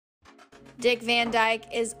Dick Van Dyke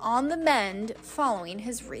is on the mend following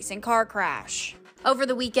his recent car crash. Over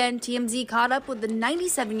the weekend, TMZ caught up with the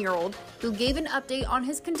 97-year-old who gave an update on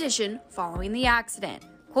his condition following the accident.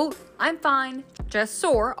 Quote, "I'm fine, just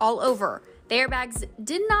sore all over. The airbags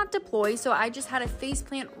did not deploy, so I just had a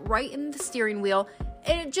faceplant right in the steering wheel,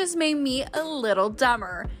 and it just made me a little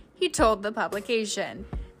dumber," he told the publication.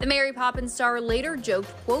 The Mary Poppins star later joked,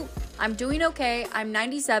 quote, "I'm doing okay, I'm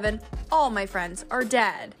 97, all my friends are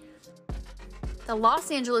dead." The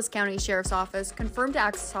Los Angeles County Sheriff's Office confirmed to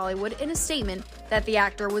Access Hollywood in a statement that the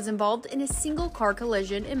actor was involved in a single-car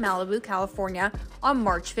collision in Malibu, California on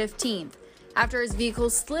March 15th, after his vehicle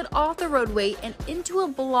slid off the roadway and into a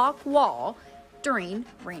block wall during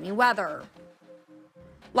rainy weather.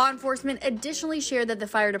 Law enforcement additionally shared that the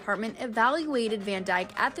fire department evaluated Van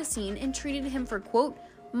Dyke at the scene and treated him for, quote,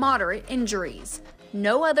 "moderate injuries."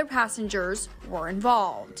 No other passengers were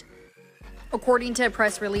involved. According to a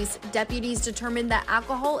press release, deputies determined that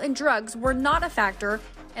alcohol and drugs were not a factor,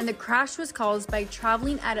 and the crash was caused by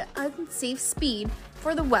traveling at an unsafe speed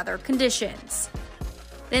for the weather conditions.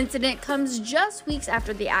 The incident comes just weeks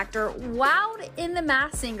after the actor wowed in The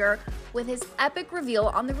Masked Singer with his epic reveal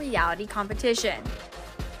on the reality competition.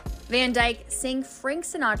 Van Dyke sang Frank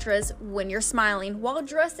Sinatra's "When You're Smiling" while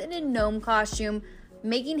dressed in a gnome costume,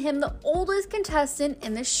 making him the oldest contestant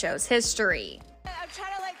in the show's history. I'm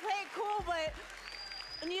trying to play it cool, but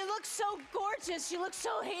and you look so gorgeous. You look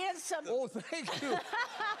so handsome. Oh, thank you.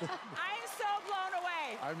 I am so blown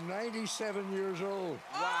away. I'm 97 years old.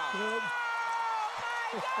 Wow.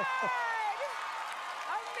 Oh my God!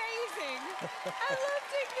 Amazing. I love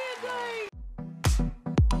Dick Van Dyke.